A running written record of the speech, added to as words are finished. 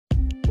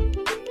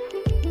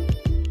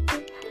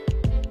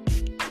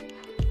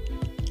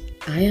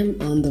I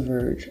am on the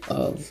verge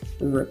of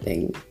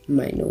ripping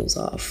my nose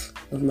off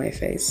of my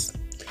face.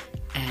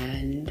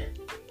 And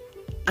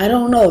I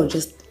don't know,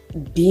 just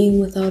being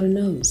without a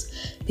nose.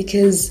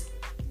 Because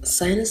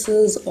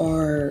sinuses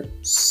are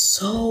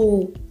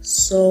so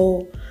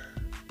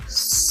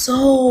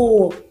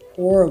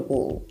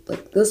horrible.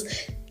 Like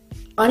this,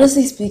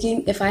 honestly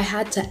speaking, if I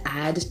had to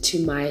add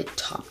to my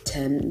top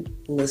 10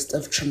 list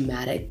of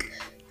traumatic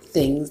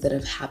things that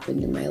have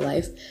happened in my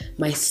life,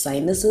 my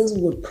sinuses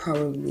would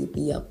probably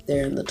be up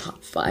there in the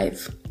top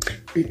 5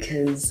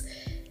 because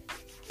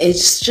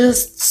it's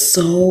just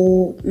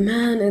so,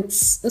 man,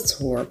 it's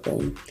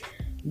horrible.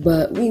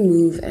 But we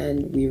move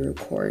and we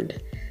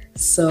record.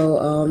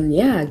 So,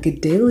 yeah,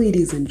 good day,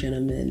 ladies and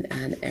gentlemen,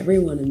 and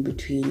everyone in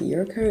between.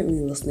 You're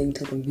currently listening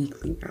to the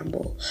Weekly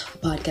Ramble, a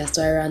podcast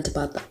where I rant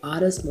about the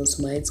oddest,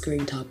 most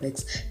mind-screwing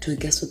topics to a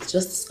guest with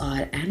just as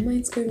odd and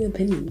mind-screwing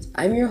opinions.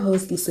 I'm your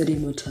host, Lasidi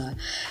Muta,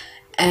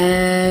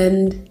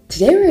 and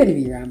today we're going to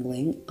be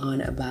rambling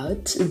on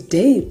about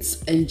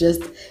dates and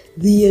just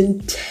the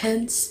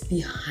intense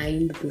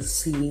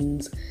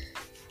behind-the-scenes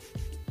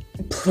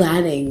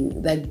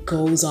planning that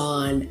goes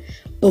on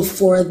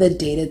before the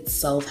date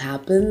itself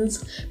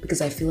happens,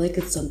 because I feel like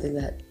it's something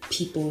that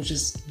people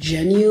just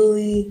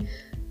genuinely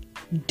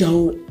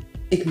don't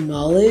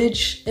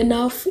acknowledge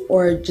enough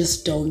or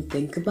just don't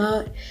think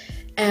about.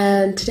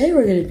 And today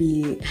we're going to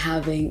be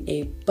having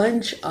a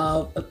bunch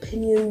of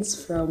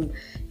opinions from,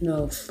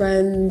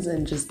 friends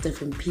and just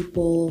different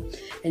people,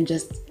 and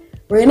just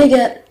we're going to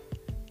get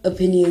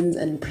opinions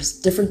and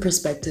different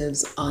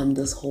perspectives on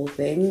this whole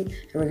thing,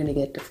 and we're gonna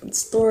get different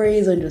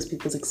stories and just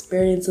people's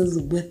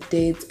experiences with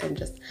dates and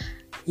just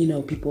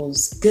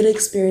people's good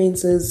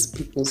experiences,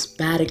 people's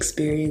bad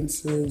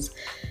experiences,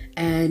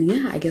 and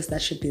yeah, I guess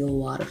that should be a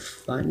lot of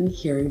fun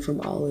hearing from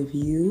all of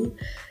you.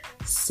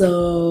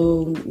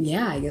 So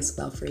yeah, I guess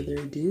without further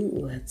ado,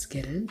 let's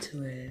get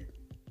into it.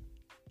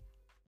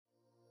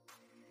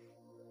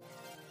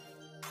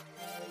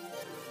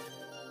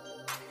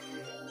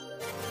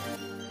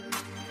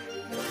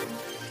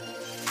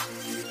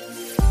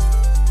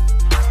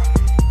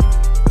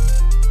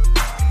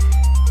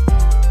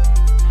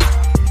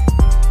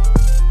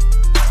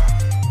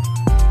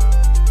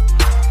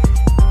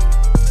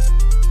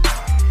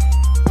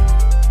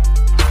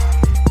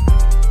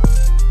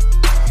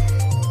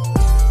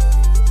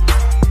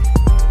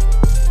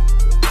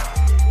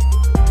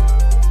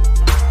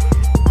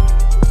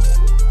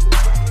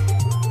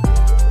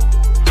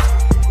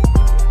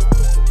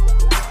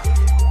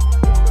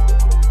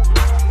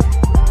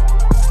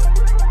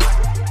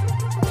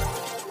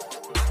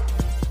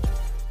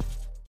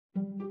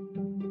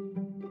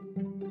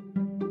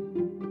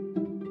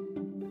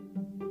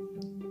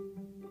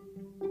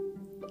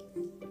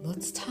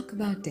 Let's talk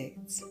about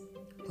dates.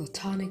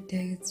 Platonic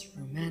dates,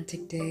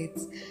 romantic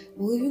dates,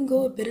 we'll even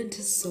go a bit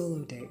into solo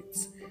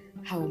dates.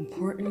 How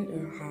important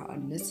or how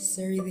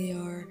unnecessary they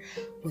are,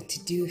 what to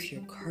do if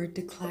your card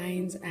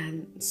declines,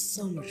 and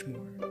so much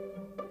more.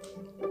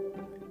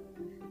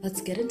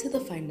 Let's get into the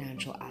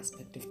financial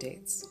aspect of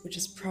dates, which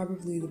is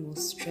probably the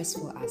most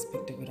stressful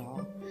aspect of it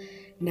all.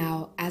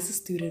 Now, as a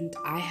student,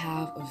 I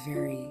have a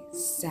very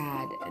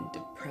sad and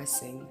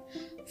depressing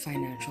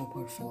financial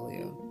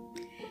portfolio,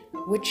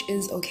 which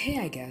is okay,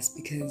 I guess,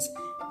 because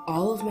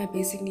all of my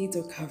basic needs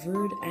are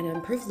covered, and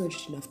I'm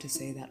privileged enough to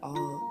say that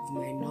all of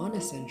my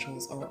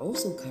non-essentials are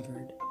also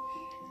covered.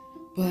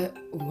 But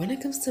when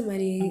it comes to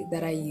money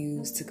that I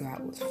use to go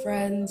out with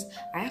friends,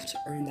 I have to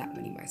earn that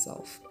money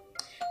myself.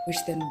 Which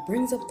then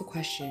brings up the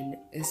question,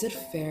 is it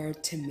fair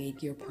to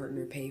make your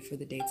partner pay for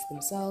the dates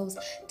themselves,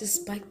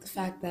 despite the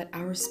fact that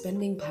our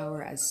spending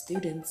power as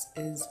students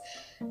is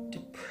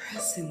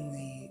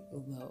depressingly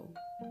low?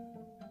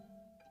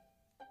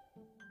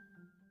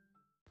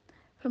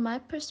 From my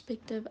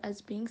perspective,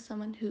 as being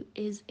someone who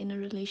is in a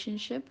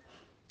relationship,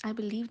 I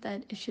believe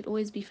that it should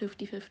always be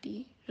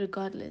 50-50,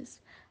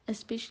 regardless,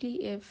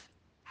 especially if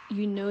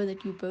you know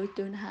that you both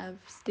don't have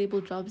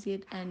stable jobs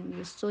yet and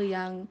you're still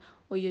young,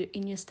 or you're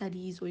in your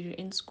studies, or you're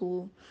in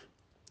school.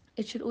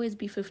 It should always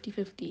be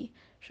 50-50,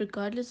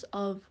 regardless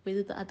of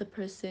whether the other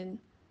person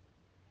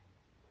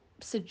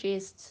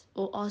suggests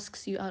or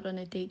asks you out on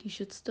a date. You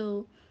should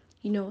still,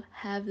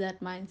 have that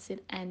mindset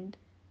and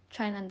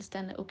try and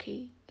understand that,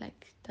 okay,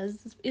 like,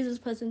 is this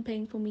person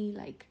paying for me?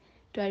 Like,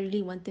 do I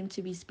really want them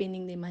to be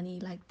spending their money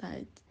like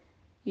that?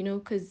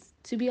 Because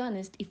to be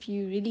honest, if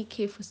you really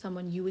care for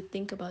someone, you would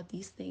think about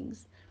these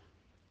things.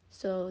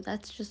 So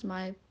that's just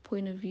my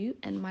point of view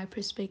and my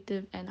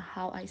perspective and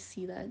how I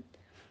see that.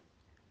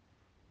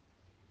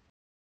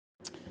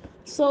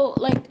 So,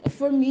 like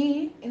for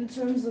me, in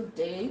terms of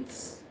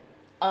dates,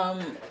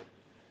 um,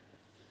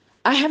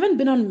 I haven't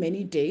been on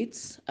many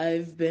dates.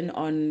 I've been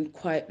on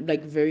quite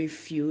like very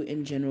few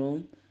in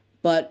general,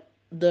 but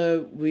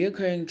the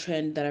reoccurring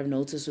trend that I've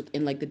noticed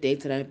within like the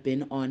dates that I've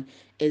been on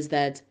is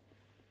that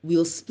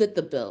we'll split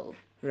the bill,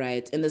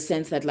 right? In the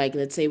sense that like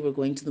let's say we're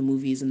going to the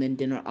movies and then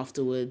dinner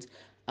afterwards.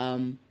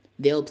 Um,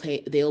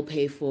 they'll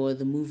pay for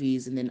the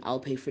movies and then I'll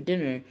pay for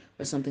dinner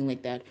or something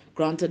like that.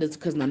 Granted, it's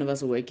because none of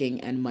us are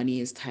working and money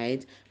is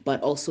tight,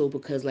 but also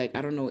because, like,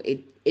 I don't know,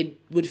 it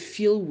would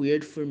feel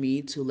weird for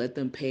me to let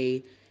them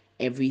pay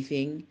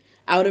everything.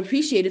 I would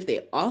appreciate if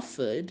they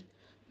offered,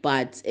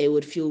 but it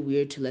would feel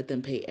weird to let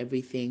them pay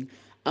everything.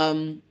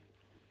 And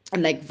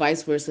like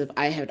vice versa, if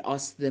I had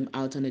asked them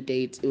out on a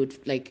date, it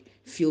would like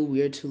feel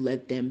weird to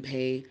let them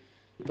pay.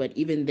 But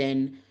even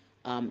then,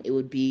 it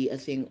would be a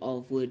thing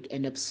of would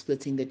end up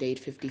splitting the date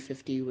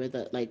 50-50, where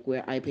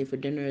where I pay for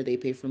dinner, they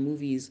pay for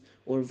movies,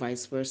 or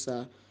vice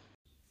versa.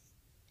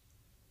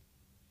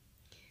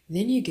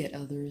 Then you get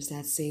others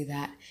that say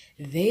that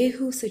they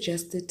who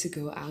suggested to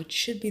go out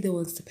should be the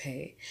ones to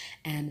pay.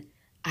 And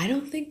I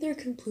don't think they're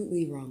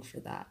completely wrong for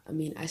that. I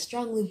mean, I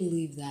strongly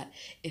believe that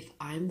if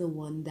I'm the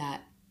one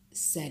that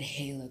said,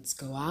 hey, let's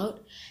go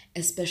out,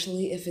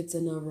 especially if it's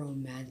in a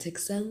romantic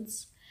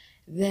sense,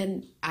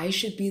 then I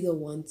should be the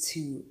one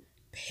to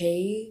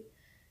pay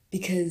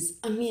because,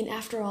 I mean,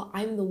 after all,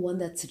 I'm the one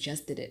that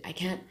suggested it. I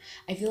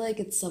feel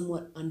like it's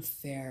somewhat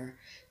unfair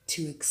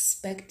to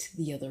expect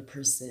the other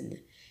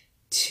person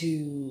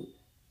to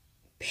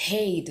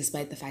pay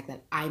despite the fact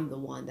that I'm the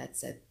one that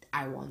said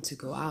I want to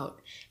go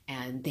out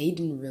and they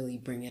didn't really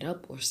bring it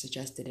up or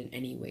suggest it in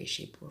any way,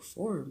 shape, or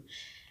form.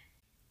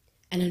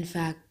 And in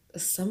fact,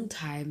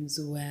 sometimes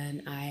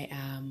when I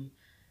am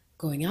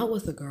going out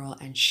with a girl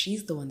and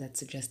she's the one that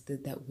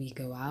suggested that we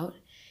go out,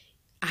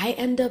 I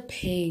end up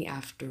paying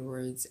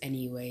afterwards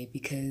anyway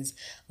because,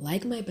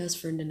 like my best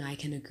friend and I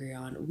can agree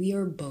on, we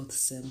are both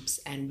simps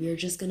and we're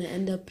just gonna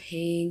end up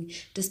paying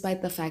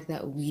despite the fact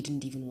that we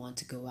didn't even want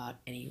to go out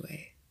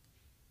anyway.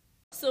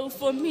 So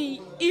for me,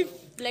 if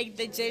like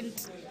the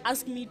gent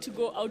asked me to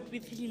go out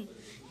with him,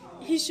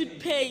 he should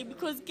pay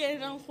because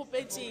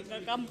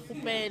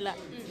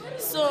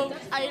so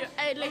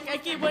I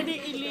keep on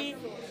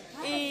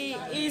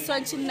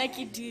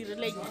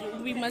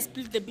like we must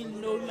split the bill.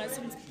 No, we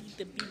mustn't split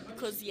the bill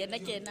because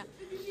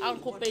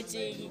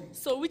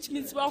so which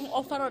means we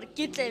offer or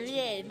get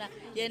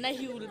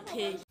he will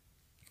pay.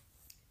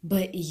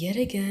 But yet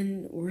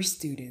again, we're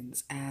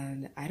students,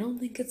 and I don't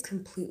think it's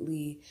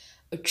completely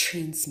a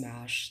train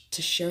smash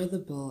to share the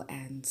bill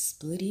and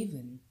split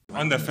even.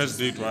 On the first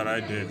date, what I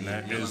did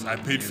is I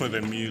paid for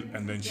the meal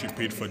and then she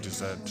paid for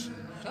dessert.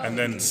 And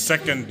then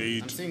second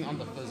date,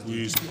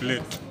 we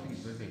split.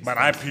 But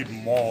I paid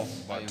more,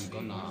 but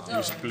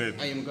we split.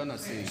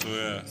 So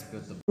yeah.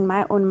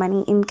 My own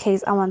money in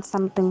case I want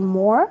something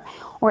more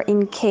or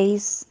in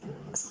case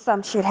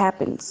some shit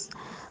happens,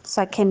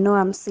 so I can know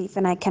I'm safe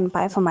and I can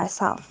buy for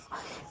myself.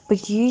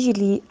 But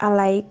usually I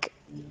like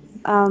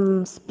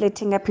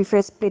splitting. I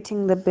prefer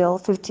splitting the bill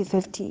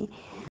 50-50.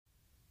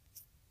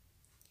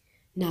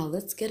 Now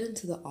let's get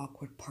into the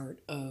awkward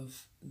part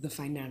of the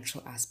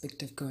financial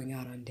aspect of going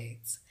out on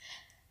dates.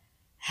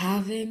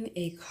 Having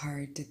a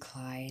card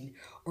decline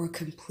or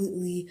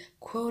completely,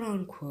 quote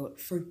unquote,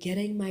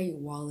 forgetting my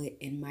wallet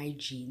in my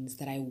jeans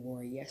that I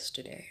wore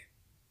yesterday.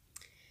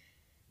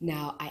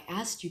 Now, I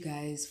asked you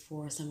guys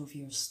for some of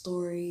your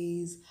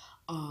stories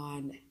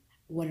on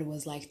what it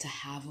was like to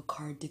have a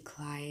card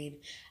decline.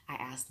 I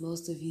asked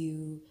most of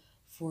you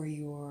for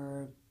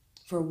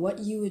what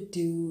you would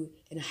do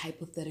in a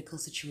hypothetical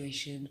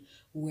situation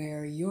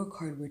where your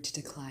card were to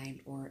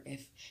decline or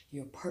if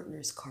your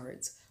partner's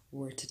cards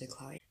were to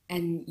decline.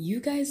 And you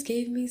guys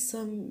gave me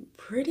some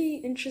pretty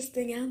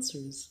interesting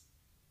answers.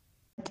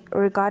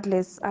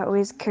 Regardless, I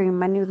always carry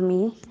money with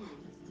me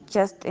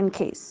just in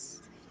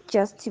case,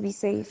 just to be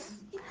safe.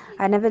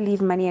 I never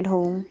leave money at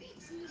home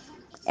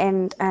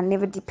and I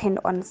never depend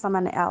on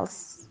someone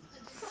else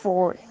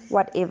for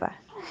whatever.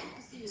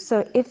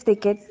 So if they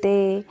get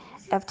there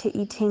after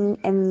eating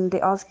and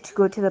they ask to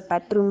go to the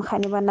bathroom,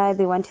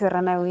 they want to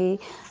run away,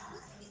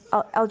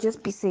 I'll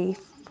just be safe.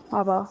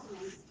 How about?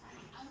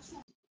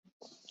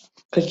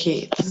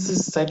 Okay, this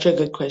is such a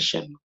good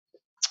question.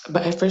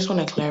 But I first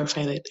want to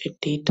clarify that a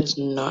date does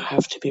not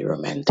have to be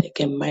romantic,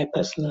 in my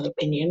personal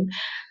opinion.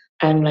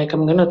 And like,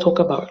 I'm gonna talk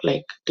about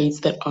like dates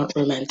that aren't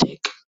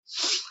romantic.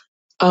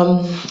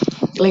 Um,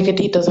 like a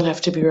date doesn't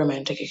have to be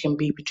romantic. It can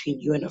be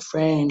between you and a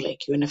friend,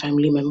 like you and a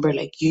family member,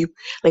 like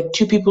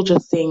two people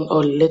just saying, "Oh,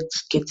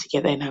 let's get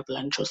together and have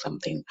lunch or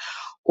something,"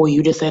 or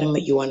you deciding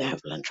that you want to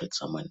have lunch with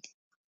someone.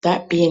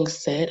 That being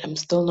said, I'm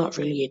still not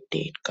really a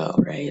date girl,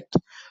 right?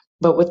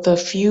 But with the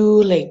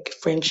few like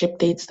friendship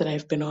dates that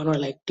I've been on or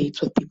like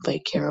dates with people I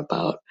care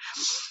about,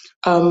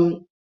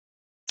 um,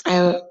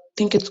 I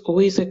think it's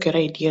always a good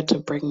idea to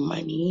bring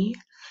money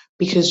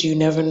because you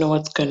never know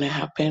what's gonna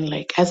happen.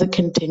 Like as a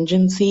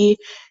contingency,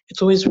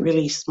 it's always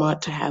really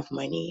smart to have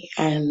money.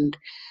 And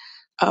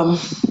um,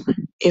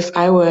 if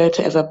I were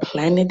to ever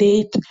plan a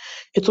date,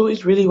 it's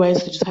always really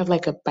wise to just have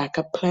like a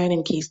backup plan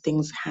in case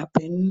things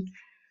happen.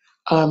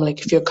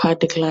 Like if your card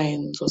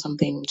declines or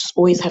something, just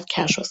always have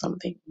cash or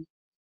something.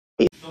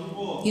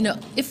 You know,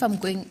 if I'm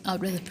going out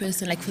with a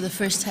person like for the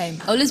first time,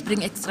 I always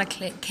bring extra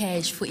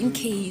cash for in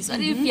case. What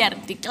if you are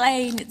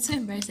decline? It's so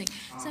embarrassing.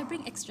 So I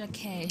bring extra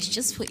cash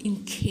just for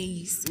in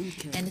case.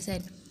 Okay. And I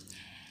said,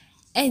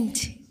 and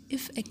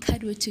if a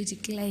card were to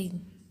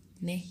decline,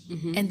 ne,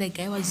 and the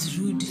guy was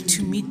rude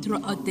to me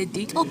throughout the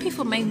date, I'll pay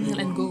for my meal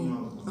and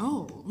go.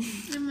 Oh.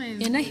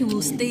 And now he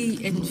will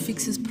stay and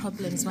fix his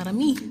problems. But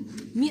me,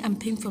 I'm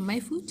paying for my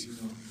food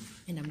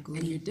and I'm going.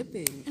 And you're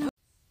dipping.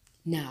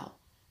 Now,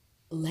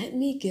 let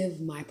me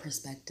give my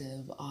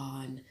perspective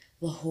on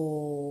the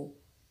whole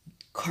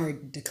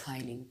card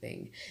declining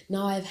thing.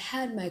 Now, I've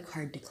had my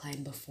card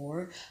decline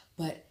before,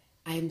 but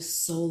I'm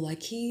so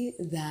lucky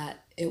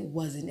that it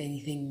wasn't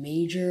anything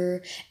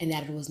major and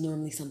that it was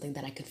normally something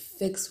that I could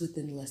fix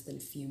within less than a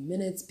few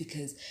minutes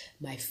because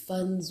my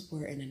funds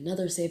were in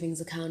another savings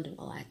account and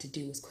all I had to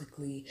do was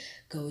quickly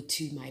go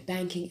to my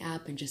banking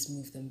app and just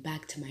move them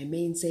back to my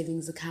main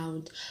savings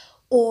account.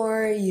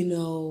 Or,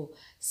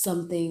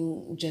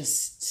 something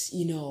just,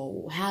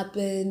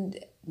 happened.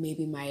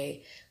 Maybe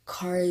my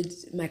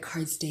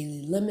card's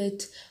daily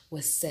limit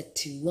was set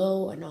too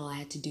low and all I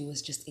had to do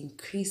was just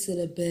increase it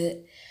a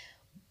bit.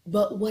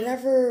 But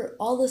whatever,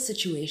 all the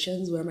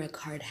situations where my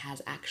card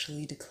has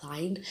actually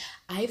declined,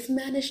 I've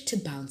managed to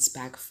bounce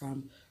back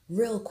from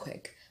real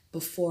quick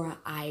before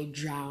I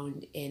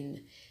drowned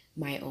in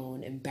my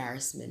own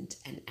embarrassment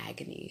and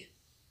agony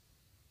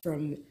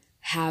from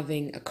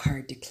having a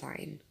card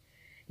decline.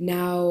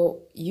 Now,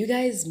 you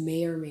guys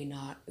may or may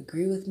not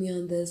agree with me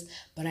on this,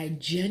 but I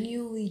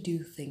genuinely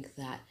do think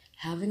that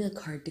having a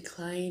card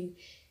decline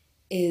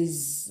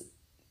is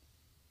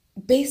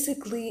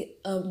basically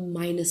a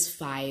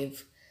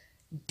 -5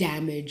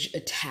 damage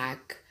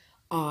attack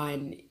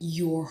on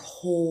your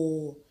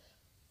whole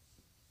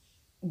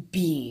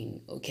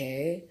being,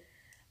 okay?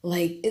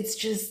 Like, it's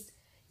just,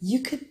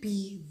 you could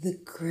be the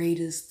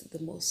greatest, the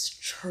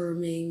most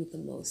charming, the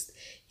most,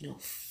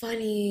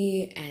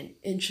 funny and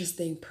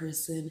interesting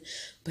person,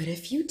 but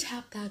if you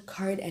tap that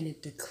card and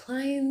it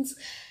declines,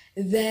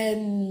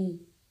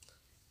 then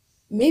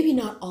maybe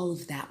not all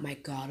of that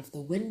might go out of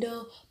the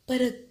window,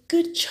 but a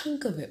good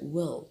chunk of it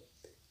will.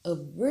 A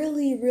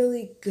really,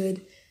 really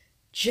good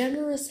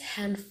generous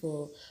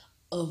handful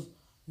of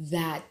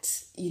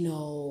that,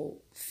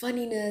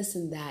 funniness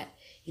and that,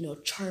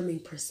 charming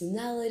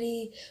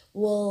personality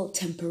will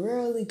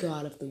temporarily go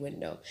out of the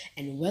window.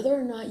 And whether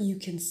or not you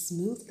can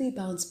smoothly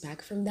bounce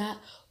back from that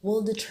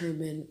will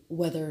determine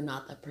whether or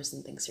not that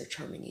person thinks you're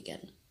charming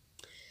again.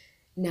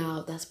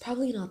 Now, that's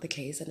probably not the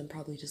case, and I'm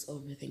probably just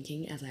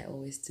overthinking as I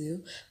always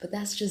do, but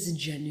that's just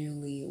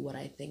genuinely what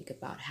I think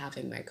about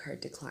having my card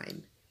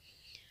decline.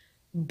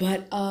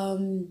 But,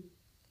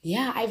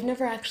 yeah, I've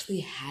never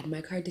actually had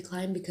my card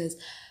decline because,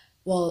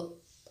 well,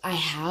 I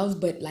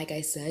have, but like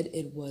I said,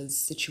 it was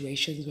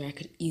situations where I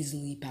could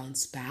easily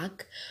bounce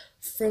back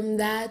from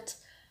that.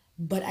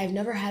 But I've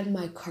never had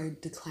my card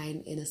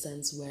decline in a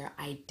sense where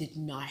I did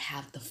not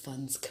have the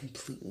funds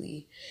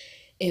completely.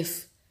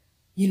 If,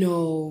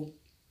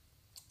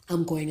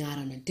 I'm going out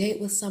on a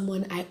date with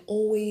someone, I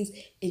always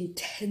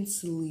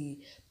intensely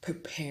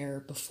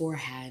prepare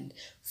beforehand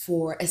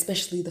for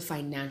especially the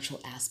financial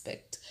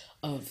aspect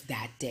of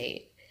that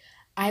date.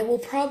 I will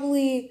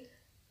probably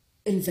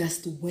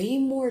invest way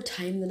more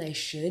time than I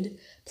should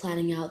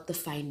planning out the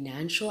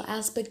financial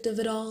aspect of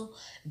it all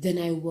than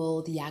I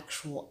will the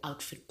actual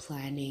outfit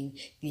planning,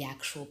 the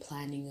actual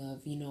planning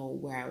of,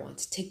 where I want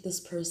to take this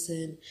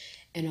person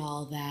and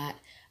all that.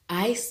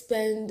 I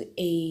spend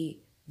a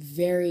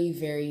very,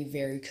 very,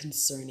 very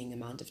concerning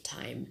amount of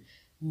time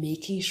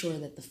making sure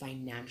that the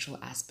financial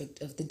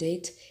aspect of the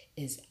date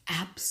is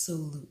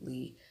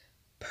absolutely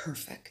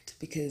perfect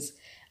because,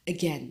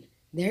 again,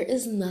 there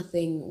is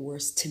nothing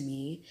worse to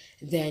me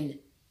than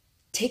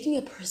taking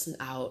a person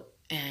out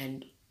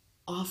and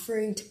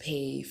offering to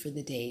pay for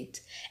the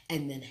date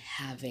and then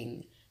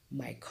having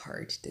my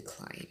card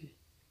decline.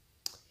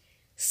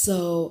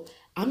 So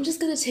I'm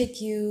just gonna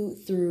take you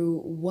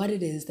through what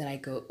it is that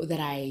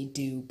I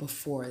do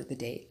before the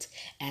date.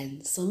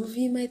 And some of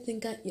you might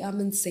think I'm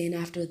insane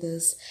after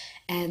this,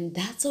 and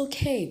that's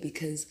okay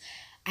because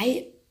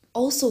I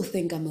also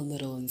think I'm a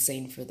little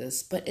insane for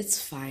this, but it's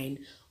fine.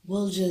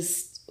 We'll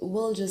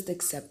just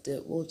accept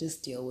it. We'll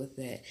just deal with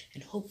it.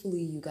 And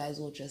hopefully you guys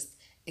will just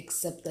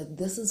accept that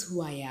this is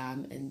who I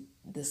am and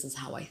this is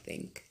how I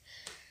think.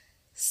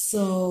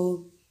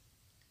 So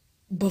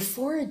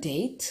before a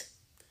date,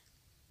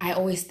 I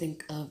always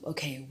think of,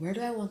 okay, where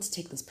do I want to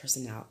take this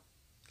person out?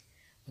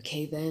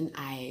 Okay, then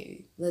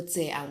let's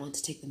say I want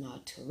to take them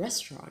out to a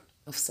restaurant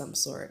of some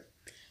sort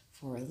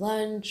for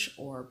lunch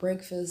or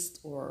breakfast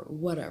or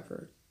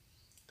whatever.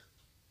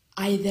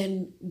 I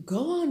then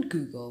go on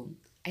Google,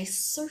 I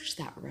search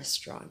that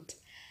restaurant,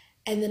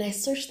 and then I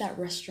search that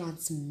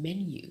restaurant's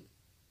menu.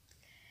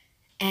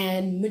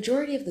 And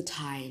majority of the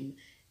time,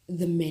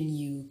 the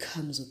menu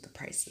comes with the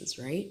prices,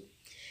 right?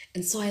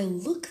 And so I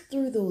look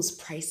through those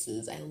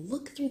prices, I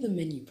look through the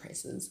menu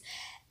prices,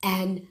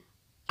 and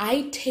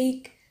I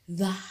take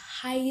the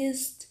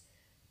highest,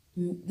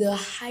 the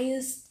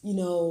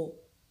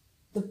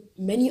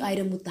menu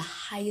item with the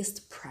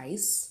highest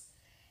price,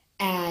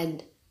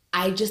 and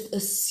I just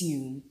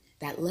assume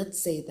that,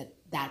 let's say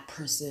that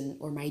person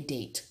or my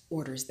date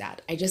orders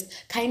that. I just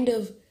kind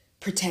of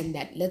pretend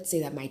that, let's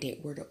say that my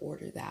date were to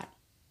order that.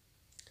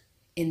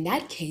 In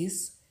that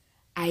case,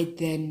 I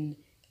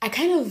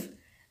kind of,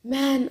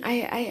 man,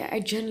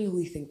 I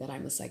genuinely think that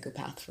I'm a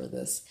psychopath for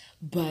this,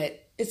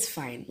 but it's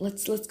fine.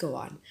 Let's go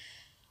on.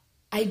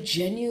 I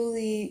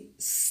genuinely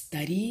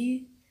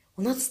study,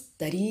 well, not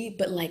study,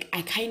 but like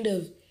I kind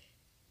of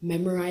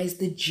memorize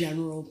the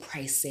general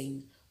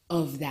pricing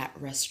of that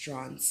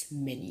restaurant's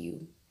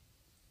menu.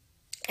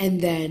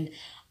 And then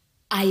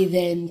I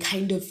then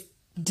kind of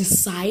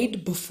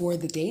decide before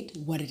the date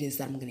what it is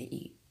that I'm gonna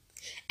eat.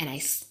 And I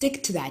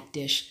stick to that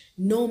dish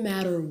no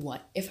matter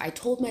what. If I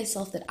told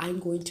myself that I'm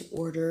going to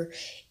order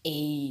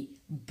a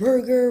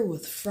burger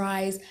with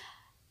fries,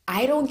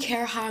 I don't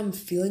care how I'm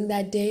feeling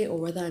that day or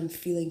whether I'm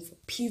feeling for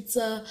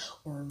pizza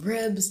or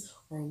ribs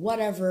or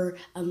whatever,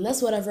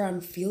 unless whatever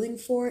I'm feeling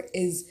for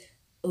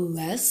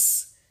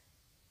less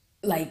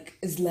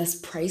is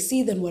less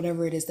pricey than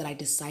whatever it is that I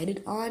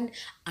decided on,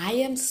 I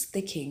am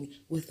sticking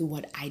with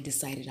what I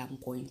decided I'm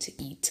going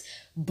to eat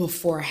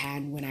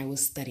beforehand when I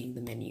was studying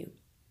the menu.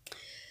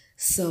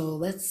 So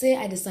let's say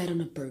I decide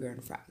on a burger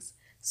and fries.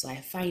 So I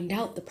find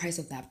out the price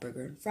of that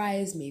burger and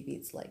fries, maybe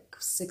it's like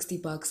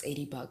 $60,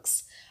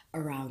 $80,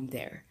 around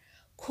there.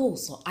 Cool,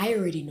 so I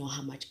already know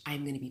how much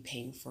I'm going to be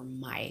paying for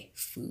my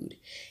food.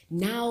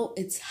 Now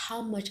it's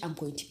how much I'm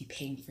going to be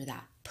paying for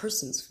that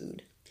person's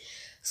food.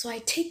 So I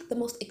take the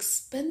most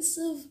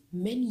expensive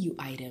menu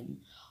item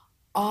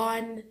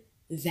on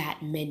that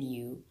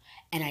menu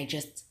and I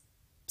just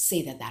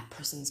say that that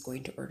person is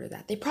going to order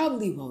that. They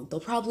probably won't. They'll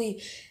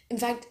probably, in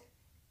fact,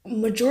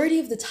 majority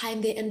of the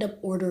time they end up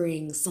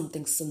ordering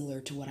something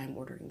similar to what I'm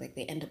ordering. Like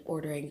they end up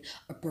ordering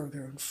a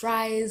burger and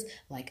fries,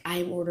 like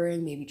I'm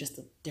ordering, maybe just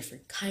a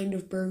different kind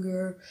of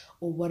burger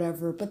or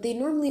whatever. But they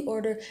normally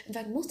order, in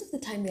fact, most of the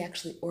time they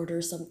actually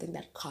order something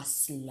that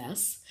costs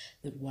less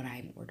than what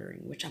I'm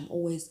ordering, which I'm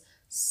always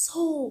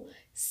so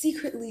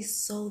secretly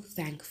so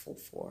thankful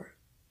for.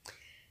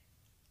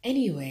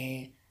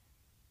 Anyway,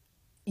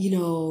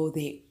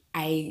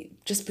 I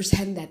just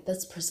pretend that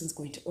this person's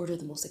going to order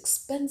the most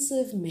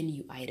expensive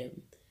menu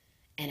item,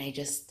 and I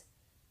just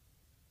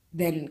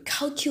then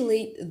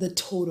calculate the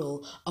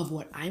total of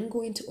what I'm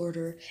going to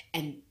order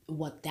and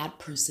what that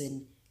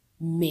person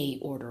may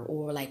order,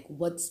 or like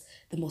what's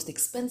the most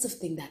expensive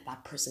thing that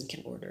that person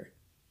can order.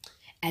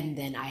 And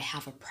then I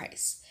have a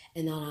price,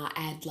 and then I'll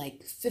add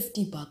like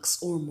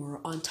 $50 or more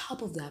on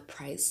top of that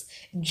price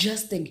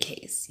just in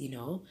case,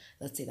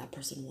 let's say that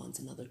person wants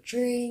another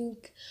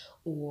drink,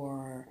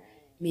 or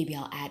maybe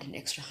I'll add an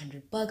extra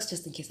 $100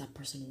 just in case that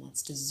person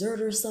wants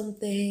dessert or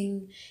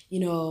something,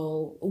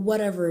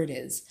 whatever it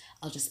is.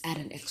 I'll just add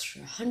an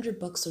extra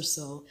 $100 or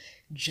so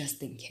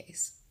just in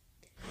case.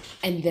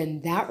 And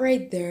then that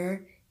right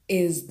there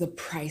is the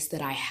price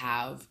that I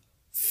have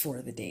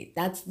for the date.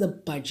 That's the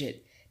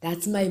budget.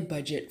 That's my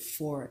budget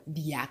for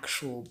the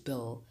actual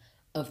bill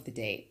of the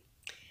date.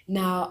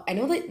 Now, I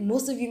know that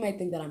most of you might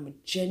think that I'm a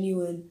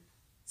genuine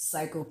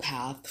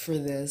psychopath for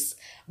this,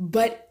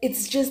 but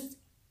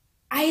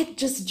I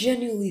just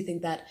genuinely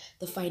think that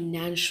the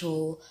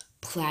financial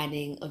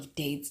planning of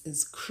dates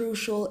is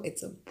crucial.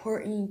 It's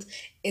important.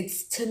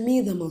 It's, to me,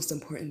 the most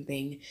important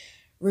thing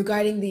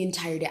regarding the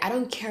entire day. I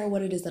don't care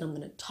what it is that I'm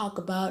going to talk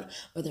about,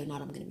 whether or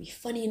not I'm going to be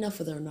funny enough,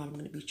 whether or not I'm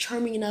going to be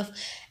charming enough.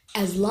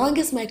 As long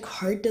as my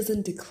card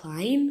doesn't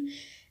decline,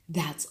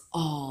 that's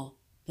all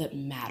that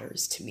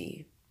matters to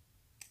me.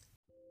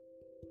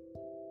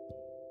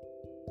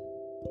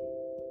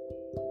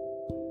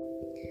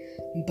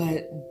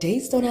 But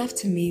dates don't have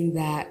to mean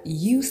that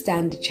you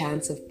stand a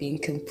chance of being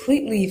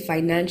completely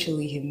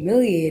financially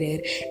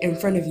humiliated in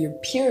front of your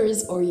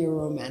peers or your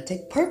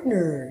romantic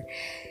partner.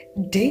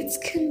 Dates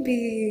can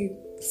be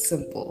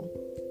simple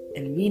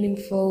and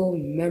meaningful,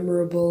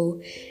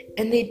 memorable,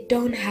 and they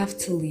don't have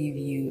to leave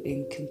you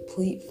in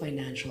complete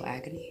financial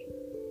agony.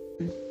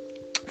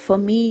 For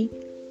me,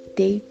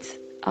 dates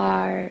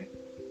are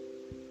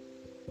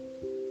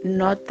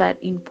not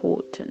that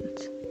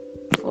important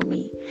for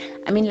me.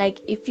 I mean, like,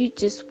 if you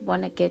just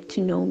want to get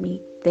to know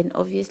me, then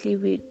obviously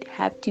we'd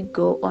have to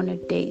go on a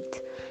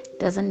date.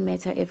 Doesn't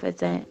matter if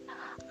it's an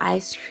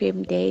ice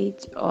cream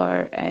date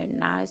or a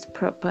nice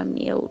proper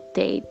meal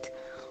date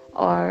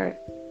or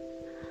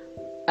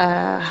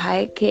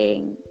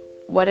hiking,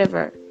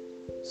 whatever.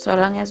 So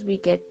long as we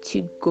get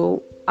to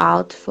go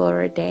out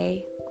for a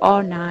day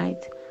or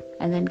night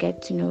and then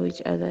get to know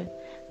each other.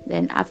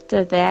 Then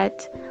after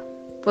that,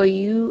 for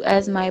you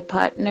as my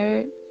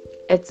partner,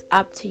 it's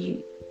up to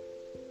you.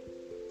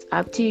 It's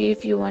up to you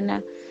if you want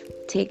to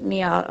take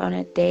me out on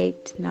a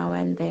date now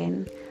and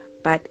then.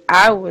 But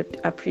I would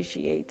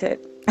appreciate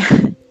it.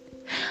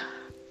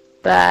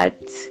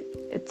 But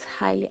it's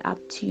highly up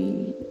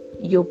to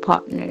your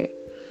partner.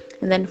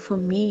 And then for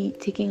me,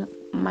 taking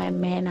my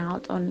man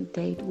out on a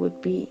date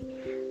would be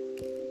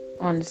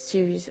on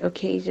serious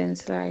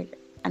occasions like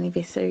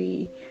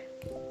anniversary,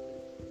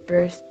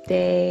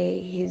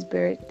 birthday, his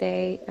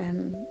birthday,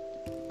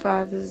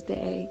 Father's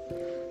Day.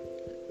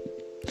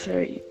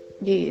 Sorry,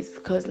 yes,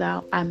 because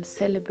now I'm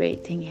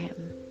celebrating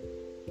him.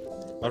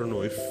 I don't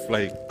know if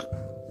like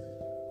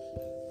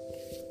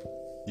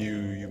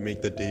you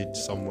make the date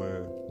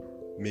somewhere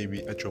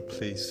maybe at your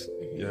place,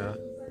 yeah,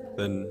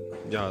 then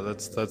yeah,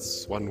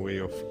 that's one way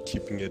of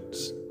keeping it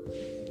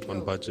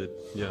on budget,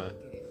 yeah.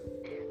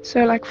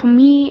 So like for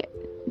me,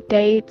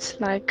 dates,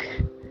 like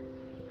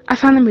I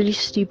find them really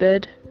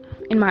stupid,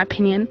 in my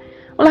opinion.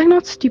 Or like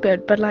not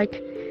stupid, but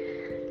like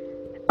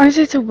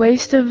honestly it's a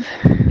waste of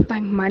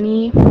like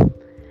money.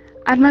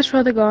 I'd much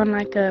rather go on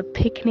like a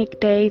picnic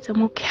date, a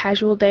more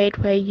casual date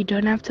where you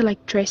don't have to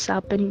like dress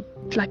up and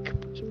like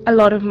a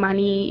lot of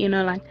money, you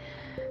know, like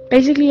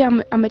basically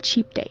I'm a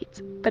cheap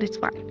date, but it's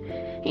fine.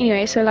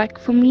 Anyway, so like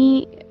for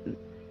me,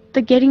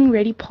 the getting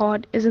ready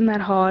part isn't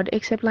that hard,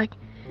 except like,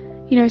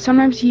 you know,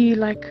 sometimes you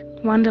like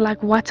wonder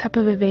like what type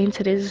of event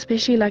it is,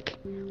 especially like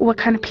what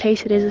kind of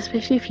place it is,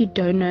 especially if you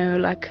don't know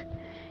like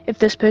if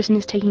this person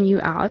is taking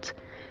you out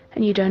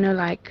and you don't know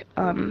like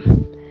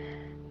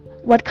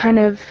what kind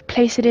of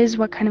place it is,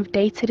 what kind of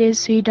date it is,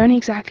 so you don't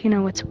exactly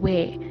know what to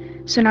wear.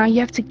 So now you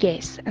have to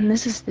guess, and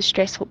this is the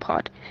stressful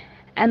part.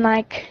 And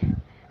like,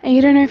 and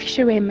you don't know if you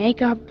should wear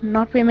makeup,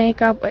 not wear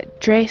makeup,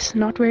 dress,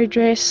 not wear a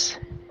dress,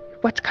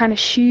 what kind of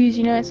shoes,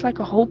 you know, it's like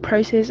a whole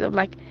process of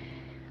like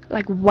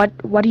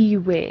what do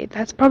you wear?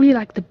 That's probably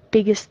like the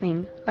biggest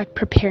thing, like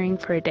preparing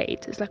for a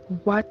date, is like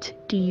what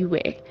do you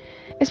wear?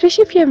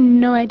 Especially if you have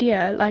no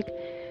idea like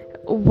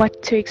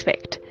what to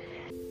expect.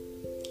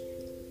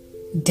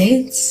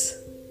 Dates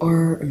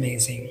are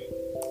amazing.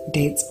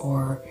 Dates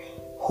are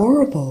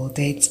horrible.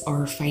 Dates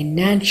are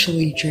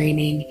financially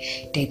draining.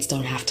 Dates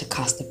don't have to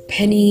cost a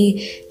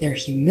penny. They're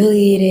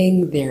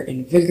humiliating. They're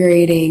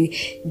invigorating.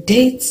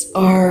 Dates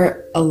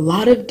are a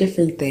lot of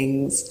different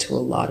things to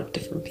a lot of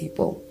different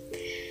people.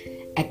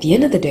 At the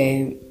end of the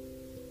day,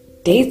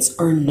 dates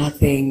are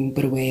nothing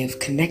but a way of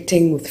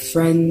connecting with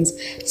friends,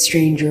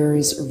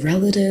 strangers,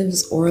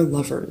 relatives, or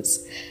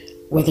lovers.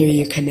 Whether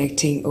you're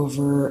connecting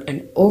over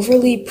an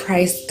overly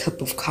priced cup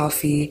of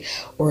coffee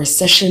or a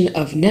session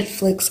of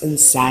Netflix and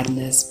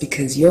sadness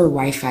because your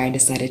Wi-Fi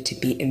decided to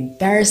be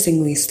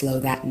embarrassingly slow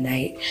that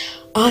night,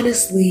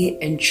 honestly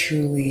and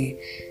truly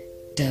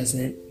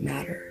doesn't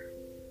matter.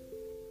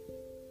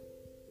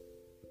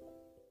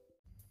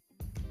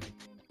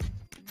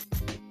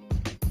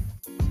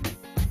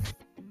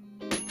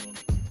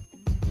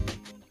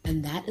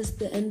 And that is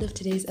the end of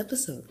today's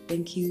episode.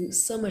 Thank you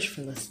so much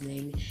for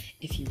listening.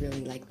 If you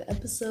really like the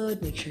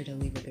episode, make sure to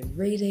leave a good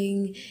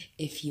rating.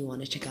 If you want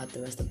to check out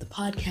the rest of the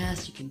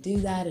podcast, you can do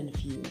that. And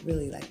if you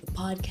really like the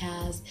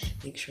podcast,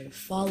 make sure to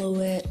follow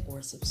it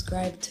or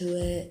subscribe to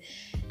it.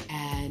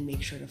 And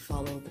make sure to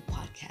follow the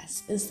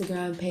podcast's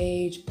Instagram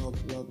page, blah,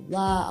 blah,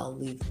 blah. I'll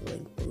leave the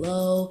link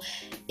below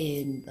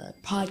in the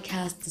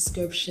podcast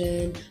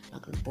description. I'm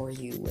not going to bore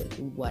you with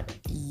what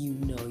you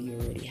know you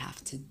already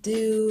have to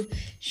do.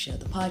 Share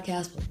the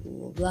podcast, blah, blah,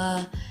 blah,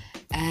 blah.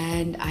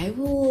 And I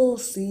will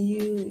see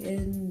you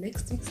in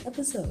next week's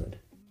episode.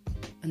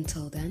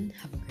 Until then,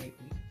 have a great week.